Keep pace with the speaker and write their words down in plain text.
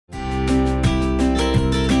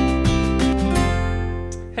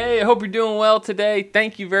I hope you're doing well today.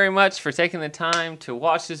 Thank you very much for taking the time to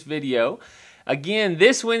watch this video. Again,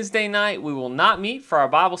 this Wednesday night we will not meet for our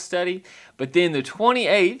Bible study, but then the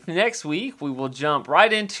 28th, next week, we will jump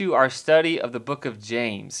right into our study of the book of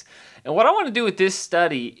James. And what I want to do with this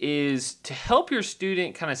study is to help your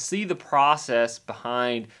student kind of see the process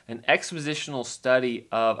behind an expositional study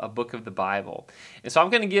of a book of the Bible. And so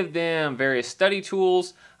I'm going to give them various study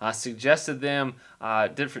tools, suggested them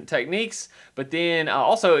different techniques, but then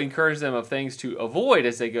also encourage them of things to avoid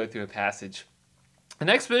as they go through a passage. An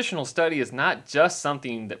expositional study is not just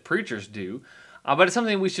something that preachers do, but it's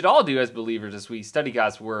something we should all do as believers as we study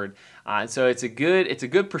God's Word. And so it's a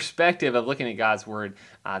good perspective of looking at God's Word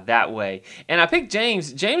that way. And I picked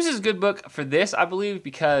James. James is a good book for this, I believe,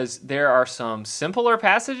 because there are some simpler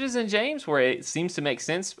passages in James where it seems to make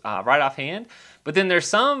sense right offhand. But then there's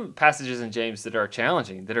some passages in James that are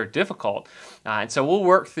challenging, that are difficult. And so we'll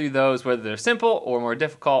work through those, whether they're simple or more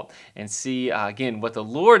difficult, and see, again, what the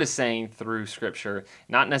Lord is saying through Scripture,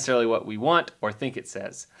 not necessarily what we want or think it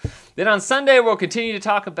says. Then on Sunday, we'll continue to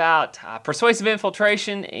talk about persuasive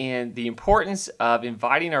infiltration and the importance of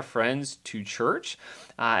inviting our friends to church.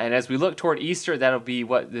 And as we look toward Easter, that'll be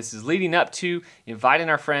what this is leading up to, inviting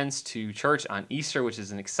our friends to church on Easter, which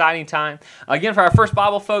is an exciting time. Again, for our First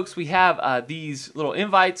Bible folks, we have these little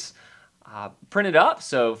invites printed up,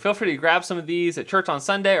 so feel free to grab some of these at church on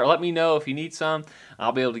Sunday, or let me know if you need some.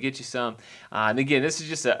 I'll be able to get you some. And again, this is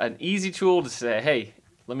just an easy tool to say, hey,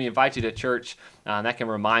 let me invite you to church, and that can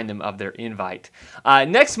remind them of their invite.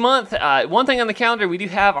 Next month, one thing on the calendar, we do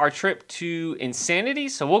have our trip to Insanity,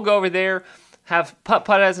 so we'll go over there. Have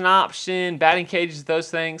putt-putt as an option, batting cages, those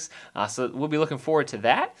things. So we'll be looking forward to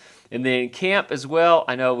that. And then camp as well.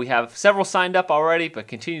 I know we have several signed up already, but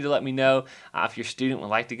continue to let me know if your student would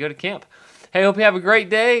like to go to camp. Hey, hope you have a great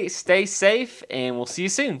day. Stay safe, and we'll see you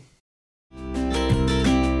soon.